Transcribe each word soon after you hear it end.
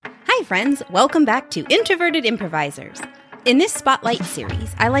Hi, friends. Welcome back to Introverted Improvisers. In this Spotlight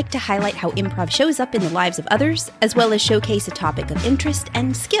series, I like to highlight how improv shows up in the lives of others, as well as showcase a topic of interest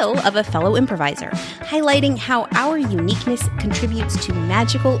and skill of a fellow improviser, highlighting how our uniqueness contributes to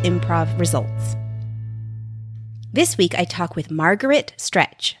magical improv results. This week, I talk with Margaret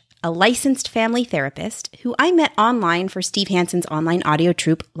Stretch, a licensed family therapist who I met online for Steve Hansen's online audio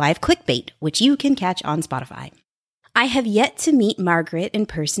troupe Live Clickbait, which you can catch on Spotify. I have yet to meet Margaret in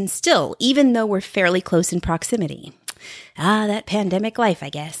person still, even though we're fairly close in proximity. That pandemic life, I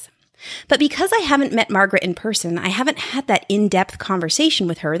guess. But because I haven't met Margaret in person, I haven't had that in-depth conversation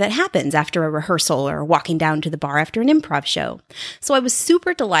with her that happens after a rehearsal or walking down to the bar after an improv show. So I was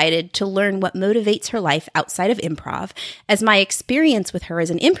super delighted to learn what motivates her life outside of improv, as my experience with her as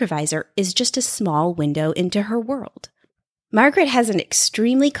an improviser is just a small window into her world. Margaret has an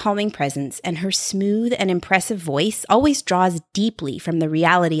extremely calming presence, and her smooth and impressive voice always draws deeply from the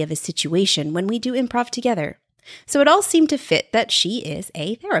reality of a situation when we do improv together. So it all seemed to fit that she is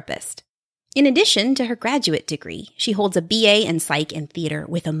a therapist. In addition to her graduate degree, she holds a BA in Psych and Theater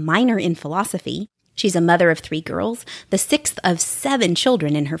with a minor in philosophy. She's a mother of 3 girls, the 6th of 7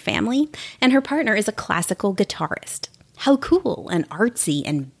 children in her family, and her partner is a classical guitarist. How cool and artsy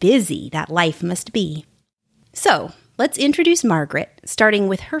and busy that life must be. So, let's introduce Margaret, starting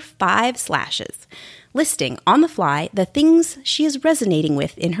with her 5 slashes, listing on the fly the things she is resonating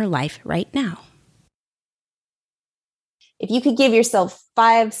with in her life right now. If you could give yourself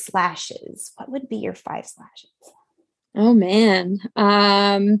 5 slashes, what would be your 5 slashes? Oh, man.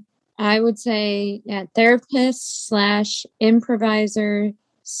 I would say, therapist / improviser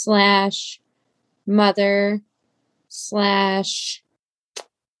 / mother /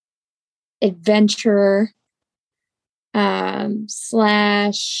 adventurer /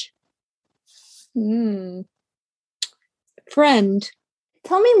 friend.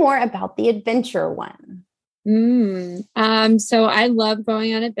 Tell me more about the adventure one. So I love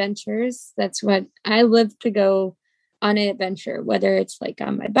going on adventures. That's what I live to go on an adventure, whether it's like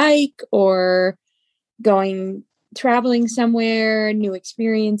on my bike or traveling somewhere, new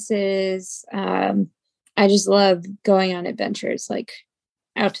experiences. I just love going on adventures, like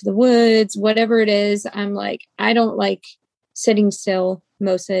out to the woods, whatever it is. I'm like, I don't like sitting still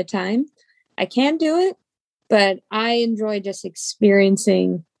most of the time. I can do it, but I enjoy just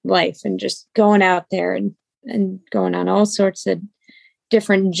experiencing life and just going out there and going on all sorts of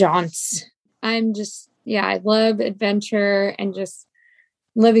different jaunts. I love adventure and just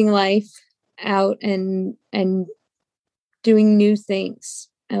living life out and doing new things.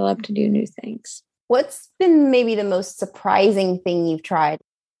 I love to do new things. What's been maybe the most surprising thing you've tried?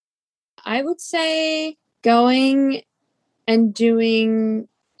 I would say going and doing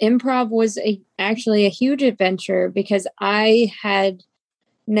improv was actually a huge adventure, because I had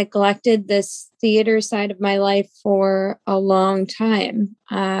neglected this theater side of my life for a long time.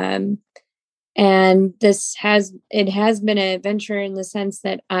 And it has been an adventure in the sense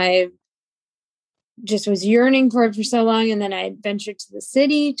that I just was yearning for it for so long. And then I ventured to the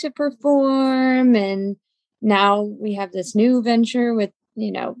city to perform. And now we have this new venture with,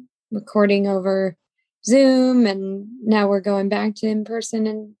 recording over Zoom. And now we're going back to in person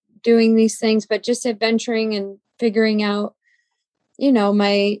and doing these things, but just adventuring and figuring out,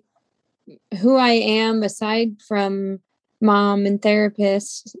 who I am aside from mom and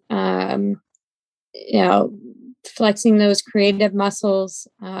therapist, flexing those creative muscles.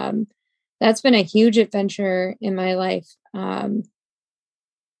 That's been a huge adventure in my life. I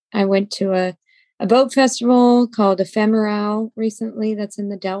went to a boat festival called Ephemeral recently that's in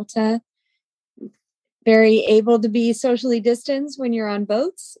the Delta. Very able to be socially distanced when you're on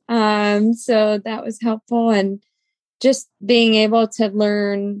boats. So that was helpful. And just being able to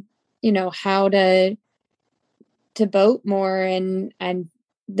learn, how to boat more and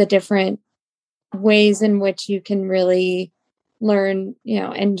the different ways in which you can really learn,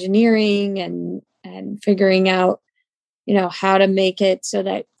 engineering and figuring out, how to make it so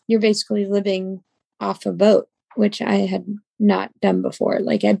that you're basically living off a boat, which I had not done before.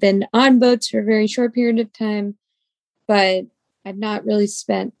 Like, I'd been on boats for a very short period of time, but I'd not really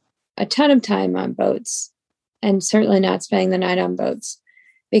spent a ton of time on boats, and certainly not spending the night on boats,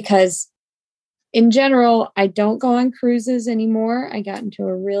 because in general, I don't go on cruises anymore. I got into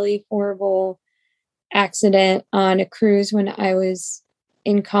a really horrible accident on a cruise when I was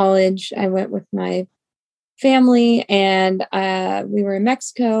in college. I went with my family and we were in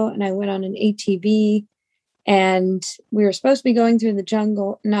Mexico, and I went on an ATV, and we were supposed to be going through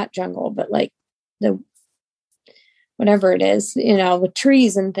the not jungle, but like the, whatever it is, with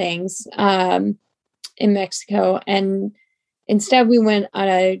trees and things, in Mexico. And Instead, we went on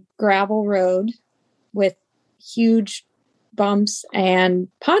a gravel road with huge bumps and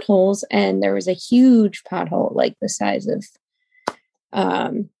potholes. And there was a huge pothole, like the size of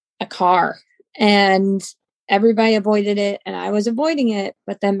a car. And everybody avoided it, and I was avoiding it.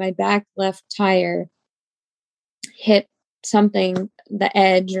 But then my back left tire hit something, the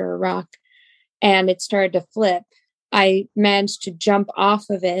edge or a rock, and it started to flip. I managed to jump off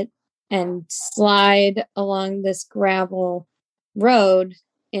of it and slide along this gravel road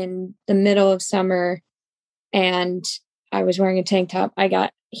in the middle of summer. And I was wearing a tank top. I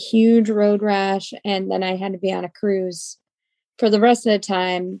got huge road rash, and then I had to be on a cruise for the rest of the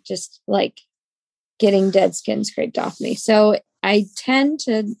time, just like getting dead skin scraped off me. So I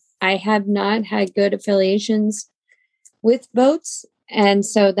have not had good affiliations with boats. And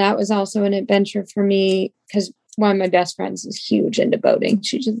so that was also an adventure for me, because one of my best friends is huge into boating.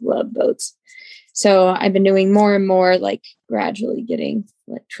 She just loved boats. So I've been doing more and more, like gradually getting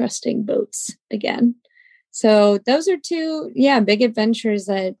like trusting boats again. So those are two, big adventures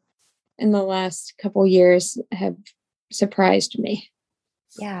that in the last couple years have surprised me.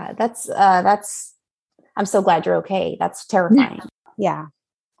 Yeah, that's I'm so glad you're okay. That's terrifying. Yeah.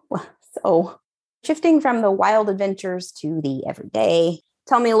 So shifting from the wild adventures to the everyday,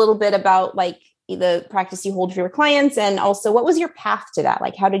 tell me a little bit about like the practice you hold for your clients, and also what was your path to that?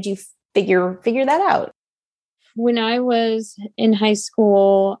 Like, how did you figure that out? When I was in high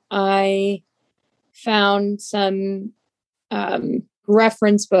school, I found some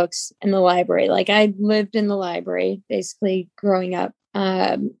reference books in the library. Like I lived in the library basically growing up.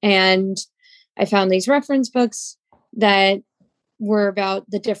 And I found these reference books that were about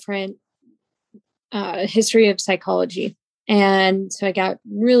the different history of psychology. And so I got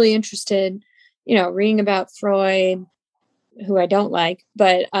really interested, reading about Freud, who I don't like,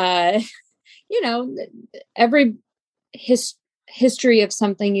 but, every history of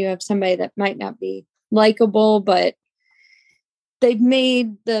something, you have somebody that might not be likable, but they've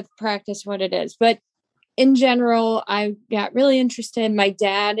made the practice what it is. But in general, I got really interested. My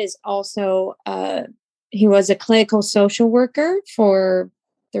dad is also, he was a clinical social worker for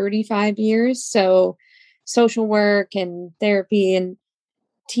 35 years. So social work and therapy and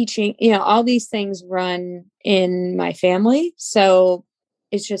teaching, all these things run in my family. So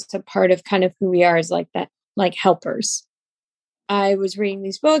it's just a part of kind of who we are, is like that, like helpers. I was reading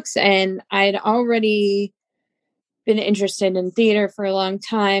these books, and I'd already been interested in theater for a long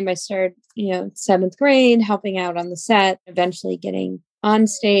time. I started, 7th grade, helping out on the set, eventually getting on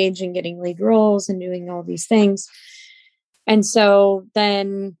stage and getting lead roles and doing all these things. And so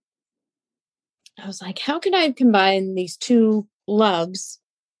then I was like, how can I combine these two loves?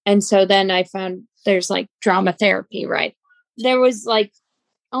 And so then I found there's like drama therapy, right? There was like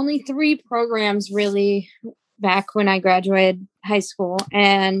only 3 programs really back when I graduated high school.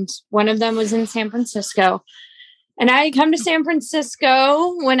 And one of them was in San Francisco. And I had come to San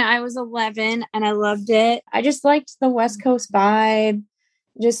Francisco when I was 11, and I loved it. I just liked the West Coast vibe.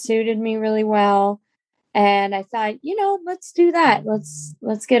 It just suited me really well. And I thought, let's do that.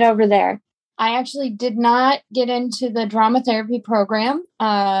 Let's get over there. I actually did not get into the drama therapy program.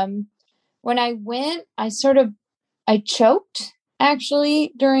 When I went, I choked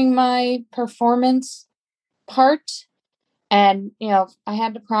actually during my performance part. And, I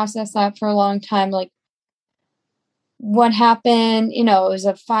had to process that for a long time. Like, what happened, it was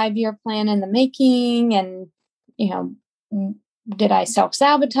a 5-year plan in the making. And, did I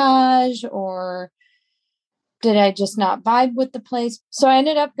self-sabotage, or did I just not vibe with the place? So I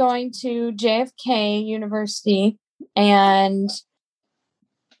ended up going to JFK University and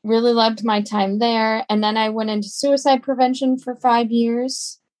really loved my time there. And then I went into suicide prevention for 5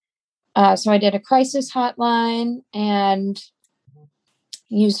 years. So I did a crisis hotline and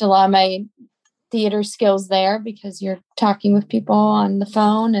used a lot of my theater skills there, because you're talking with people on the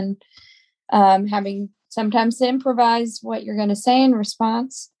phone and having sometimes to improvise what you're going to say in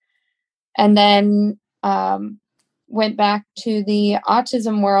response. And then went back to the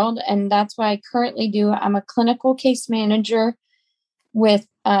autism world, and that's what I currently do. I'm a clinical case manager with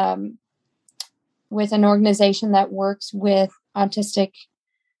an organization that works with autistic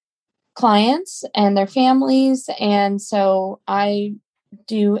clients and their families. And so I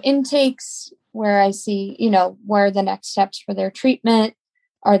do intakes where I see, where are the next steps for their treatment?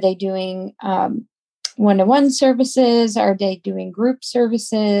 Are they doing one-to-one services? Are they doing group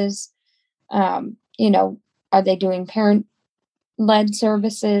services? Are they doing parent-led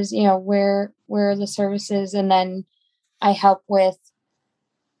services? Where are the services? And then I help with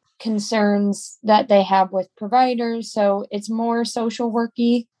concerns that they have with providers. So it's more social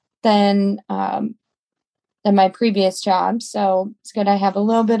worky than than my previous job. So it's good I have a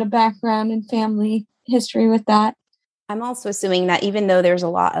little bit of background and family history with that. I'm also assuming that even though there's a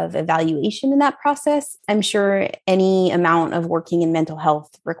lot of evaluation in that process, I'm sure any amount of working in mental health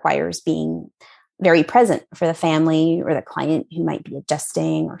requires being very present for the family or the client who might be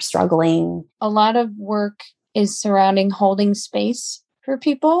adjusting or struggling. A lot of work is surrounding holding space for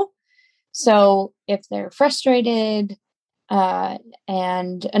people. So if they're frustrated and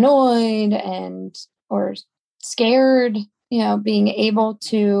annoyed and or scared, being able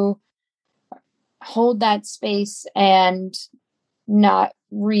to hold that space and not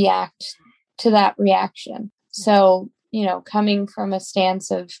react to that reaction. So, coming from a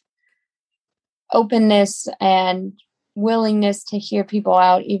stance of openness and willingness to hear people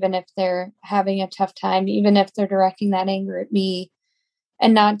out, even if they're having a tough time, even if they're directing that anger at me,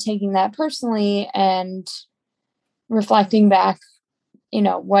 and not taking that personally and reflecting back,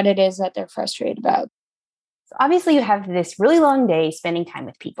 what it is that they're frustrated about. So obviously you have this really long day spending time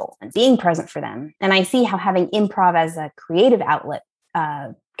with people and being present for them. And I see how having improv as a creative outlet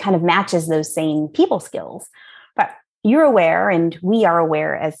kind of matches those same people skills. But you're aware, and we are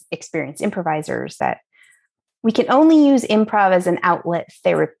aware as experienced improvisers, that we can only use improv as an outlet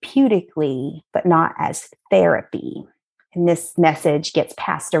therapeutically, but not as therapy. And this message gets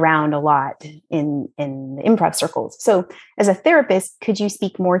passed around a lot in the improv circles. So as a therapist, could you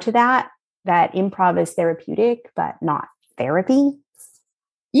speak more to that improv is therapeutic, but not therapy?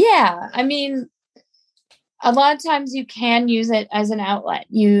 Yeah. I mean, a lot of times you can use it as an outlet.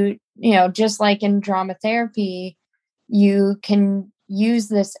 Just like in drama therapy, you can use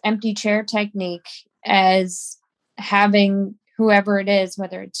this empty chair technique as having whoever it is,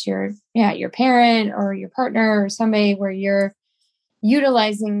 whether it's your parent or your partner or somebody, where you're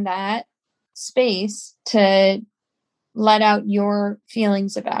utilizing that space to let out your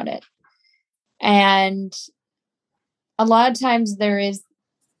feelings about it. And a lot of times there is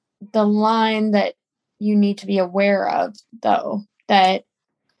the line that you need to be aware of, though, that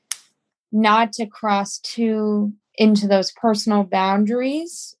not to cross too into those personal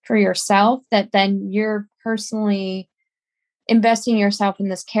boundaries for yourself, that then you're personally investing yourself in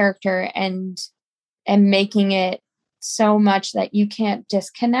this character and making it so much that you can't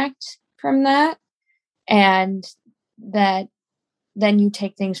disconnect from that, and that then you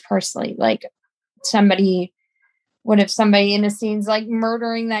take things personally. Like what if somebody in a scene's like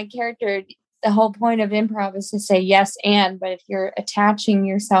murdering that character? The whole point of improv is to say yes but if you're attaching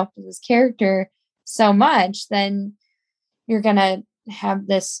yourself to this character so much, then you're gonna have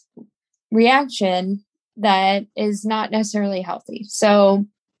this reaction that is not necessarily healthy. So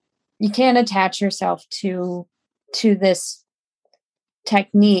you can't attach yourself to this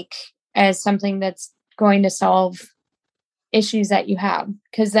technique as something that's going to solve issues that you have,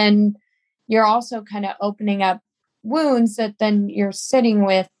 because then you're also kind of opening up wounds that then you're sitting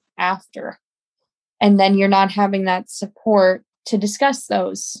with after, and then you're not having that support to discuss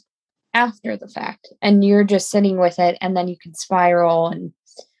those after the fact, and you're just sitting with it, and then you can spiral and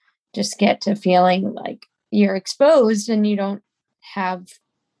just get to feeling like you're exposed and you don't have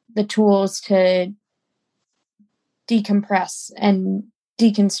the tools to decompress and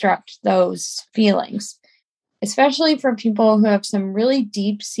deconstruct those feelings, especially for people who have some really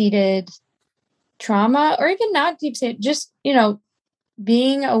deep-seated trauma, or even not deep-seated, just,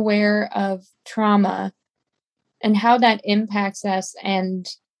 being aware of trauma and how that impacts us, and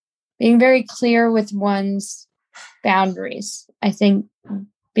being very clear with one's boundaries. I think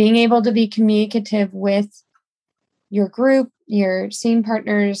being able to be communicative with your group, your scene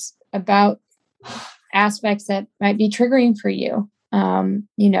partners, about aspects that might be triggering for you,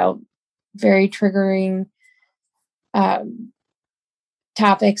 very triggering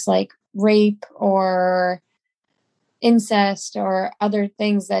topics like rape or incest or other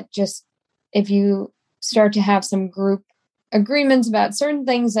things that just, if you start to have some group agreements about certain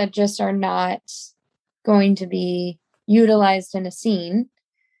things that just are not going to be utilized in a scene,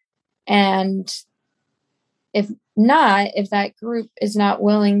 and if that group is not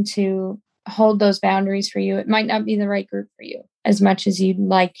willing to hold those boundaries for you, it might not be the right group for you, as much as you'd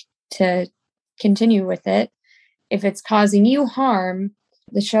like to continue with it. If it's causing you harm,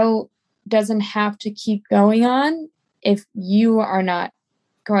 the show doesn't have to keep going on if you are not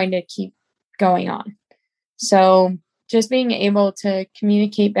going to keep going on. So just being able to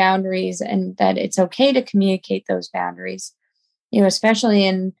communicate boundaries, and that it's okay to communicate those boundaries, especially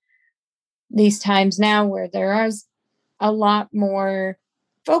in these times now where there is a lot more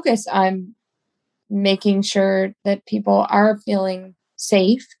focus on making sure that people are feeling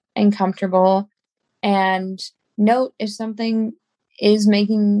safe and comfortable, and note if something is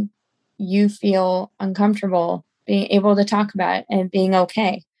making you feel uncomfortable being able to talk about it and being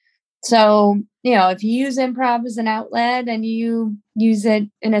okay. So, if you use improv as an outlet and you use it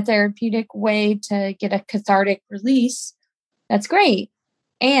in a therapeutic way to get a cathartic release, that's great.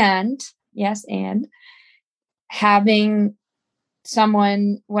 And yes, and having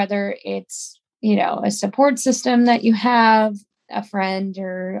someone, whether it's, a support system that you have, a friend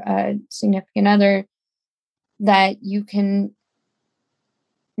or a significant other, that you can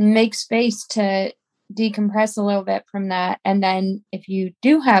make space to decompress a little bit from that. And then if you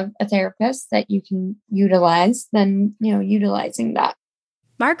do have a therapist that you can utilize, then, utilizing that.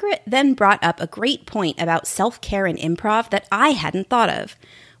 Margaret then brought up a great point about self-care and improv that I hadn't thought of.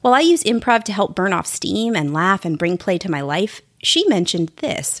 While I use improv to help burn off steam and laugh and bring play to my life, she mentioned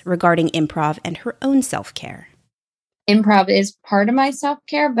this regarding improv and her own self-care. Improv is part of my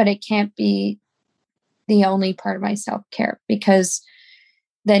self-care, but it can't be the only part of my self-care, because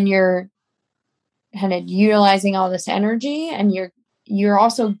then you're kind of utilizing all this energy, and you're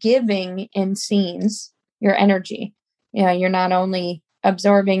also giving in scenes your energy. You're not only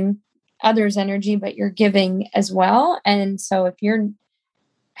absorbing others' energy, but you're giving as well. And so if you're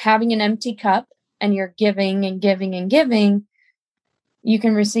having an empty cup and you're giving and giving and giving, you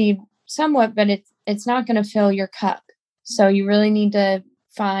can receive somewhat, but it's not going to fill your cup. So you really need to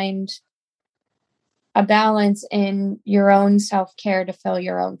find a balance in your own self-care to fill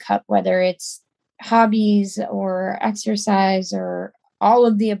your own cup, whether it's hobbies or exercise or all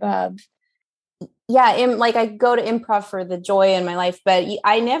of the above. Yeah, I go to improv for the joy in my life, but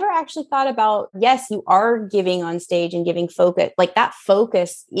I never actually thought about, yes, you are giving on stage and giving focus. Like that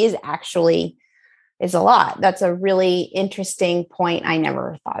focus is a lot. That's a really interesting point I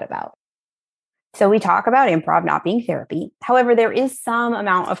never thought about. So we talk about improv not being therapy. However, there is some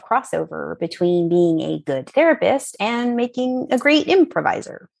amount of crossover between being a good therapist and making a great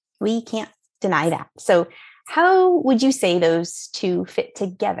improviser. We can't deny that. So how would you say those two fit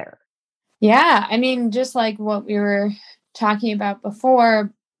together? Yeah, just like what we were talking about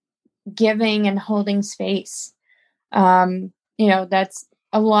before, giving and holding space. That's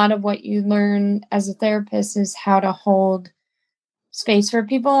a lot of what you learn as a therapist, is how to hold space for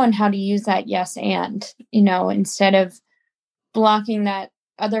people and how to use that yes and, instead of blocking that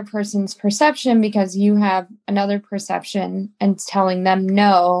other person's perception because you have another perception and telling them,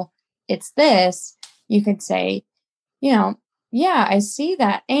 no, it's this. You could say, yeah, I see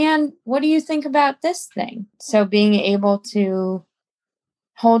that. And what do you think about this thing? So being able to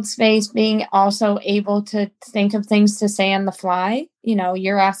hold space, being also able to think of things to say on the fly.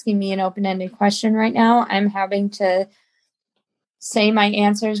 You're asking me an open-ended question right now. I'm having to say my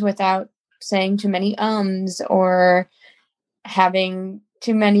answers without saying too many ums or having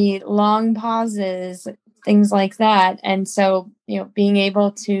too many long pauses, things like that. And so, being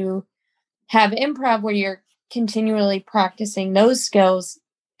able to have improv where you're continually practicing those skills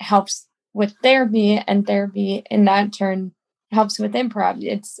helps with therapy, and therapy in that turn helps with improv.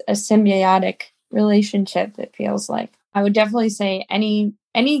 It's a symbiotic relationship, it feels like. I would definitely say any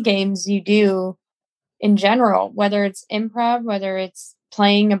games you do in general, whether it's improv, whether it's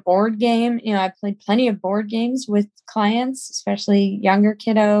playing a board game. I've played plenty of board games with clients, especially younger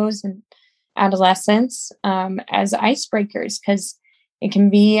kiddos and adolescents, as icebreakers, because it can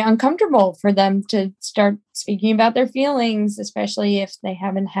be uncomfortable for them to start speaking about their feelings, especially if they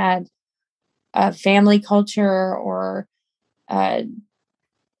haven't had a family culture or a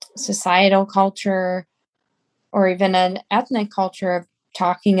societal culture or even an ethnic culture of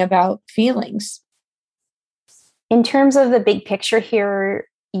talking about feelings. In terms of the big picture here,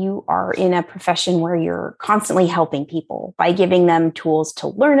 you are in a profession where you're constantly helping people by giving them tools to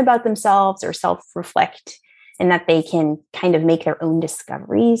learn about themselves or self-reflect, and that they can kind of make their own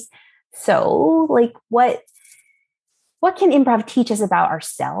discoveries. So, what can improv teach us about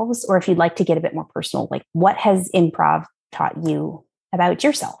ourselves? Or if you'd like to get a bit more personal, what has improv taught you about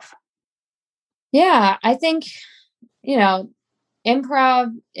yourself? Yeah, I think,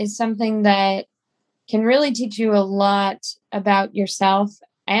 improv is something that can really teach you a lot about yourself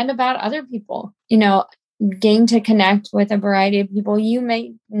and about other people. Gain to connect with a variety of people you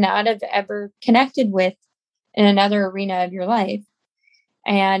may not have ever connected with in another arena of your life,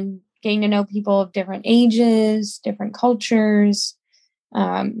 and getting to know people of different ages, different cultures.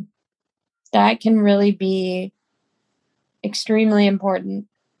 That can really be extremely important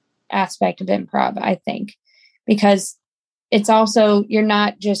aspect of improv, I think, because it's also, you're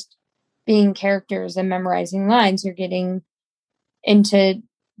not just being characters and memorizing lines, you're getting into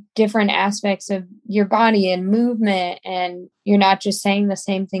different aspects of your body and movement, and you're not just saying the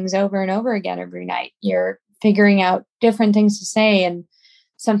same things over and over again every night. You're figuring out different things to say and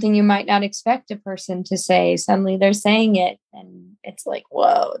something you might not expect a person to say. Suddenly they're saying it, and it's like,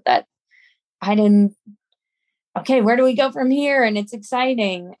 whoa, that I didn't. Okay, where do we go from here? And it's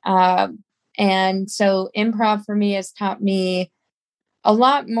exciting. And so improv for me has taught me a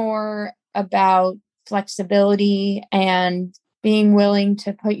lot more about flexibility and being willing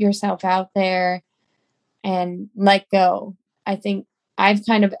to put yourself out there and let go. I think I've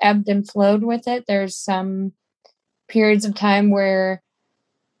kind of ebbed and flowed with it. There's some periods of time where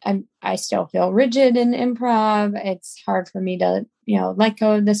I still feel rigid in improv. It's hard for me to, let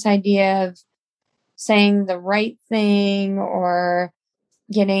go of this idea of saying the right thing or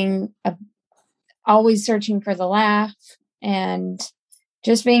always searching for the laugh, and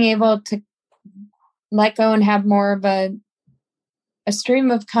just being able to let go and have more of a stream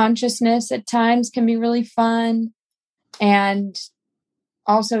of consciousness at times can be really fun. And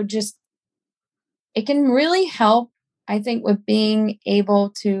also just, it can really help, I think, with being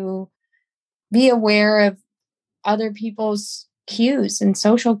able to be aware of other people's cues and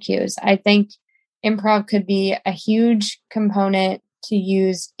social cues. I think improv could be a huge component to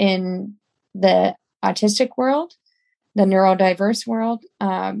use in the autistic world, the neurodiverse world,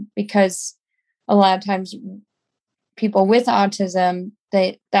 because a lot of times people with autism,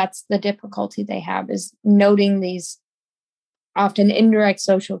 that's the difficulty they have, is noting these often indirect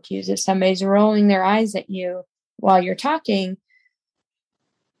social cues. If somebody's rolling their eyes at you while you're talking,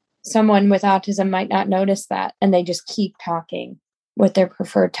 someone with autism might not notice that, and they just keep talking with their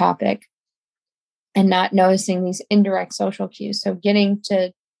preferred topic and not noticing these indirect social cues. So getting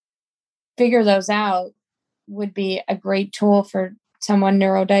to figure those out would be a great tool for someone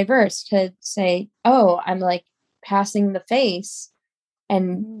neurodiverse to say, oh, I'm like passing the face,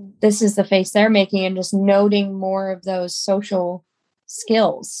 and this is the face they're making, and just noting more of those social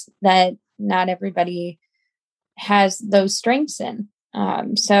skills that not everybody has those strengths in.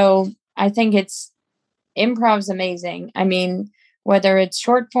 So I think improv's amazing. I mean, whether it's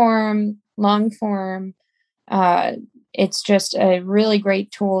short form, long form, it's just a really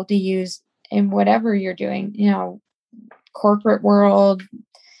great tool to use in whatever you're doing, corporate world,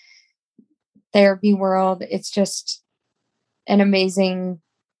 therapy world. It's just an amazing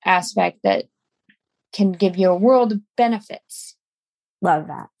aspect that can give you a world of benefits. Love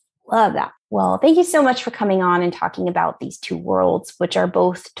that. Love that. Well, thank you so much for coming on and talking about these two worlds, which are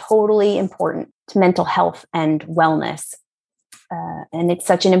both totally important to mental health and wellness. And it's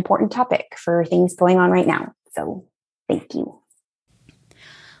such an important topic for things going on right now. So thank you.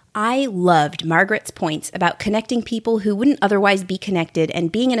 I loved Margaret's points about connecting people who wouldn't otherwise be connected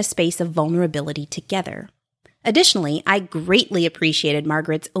and being in a space of vulnerability together. Additionally, I greatly appreciated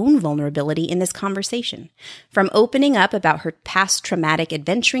Margaret's own vulnerability in this conversation, from opening up about her past traumatic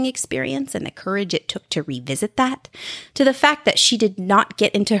adventuring experience and the courage it took to revisit that, to the fact that she did not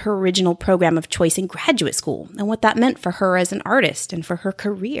get into her original program of choice in graduate school and what that meant for her as an artist and for her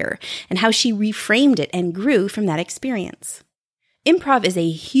career, and how she reframed it and grew from that experience. Improv is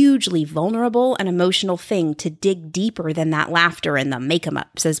a hugely vulnerable and emotional thing to dig deeper than that laughter and the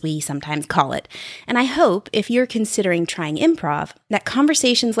make-em-ups, as we sometimes call it. And I hope, if you're considering trying improv, that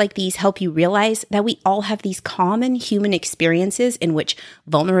conversations like these help you realize that we all have these common human experiences in which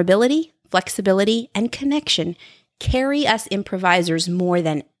vulnerability, flexibility, and connection carry us improvisers more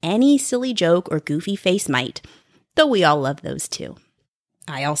than any silly joke or goofy face might, though we all love those too.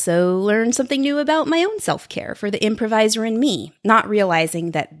 I also learned something new about my own self-care for the improviser in me, not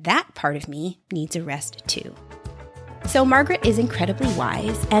realizing that that part of me needs a rest too. So Margaret is incredibly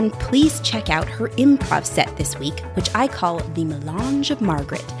wise, and please check out her improv set this week, which I call the Melange of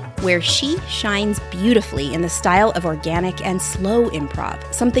Margaret, where she shines beautifully in the style of organic and slow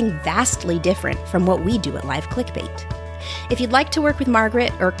improv, something vastly different from what we do at Live Clickbait. If you'd like to work with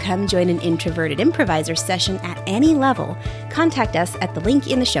Margaret or come join an introverted improviser session at any level, contact us at the link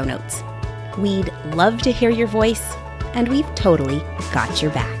in the show notes. We'd love to hear your voice, and we've totally got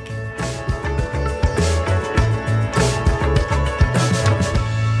your back.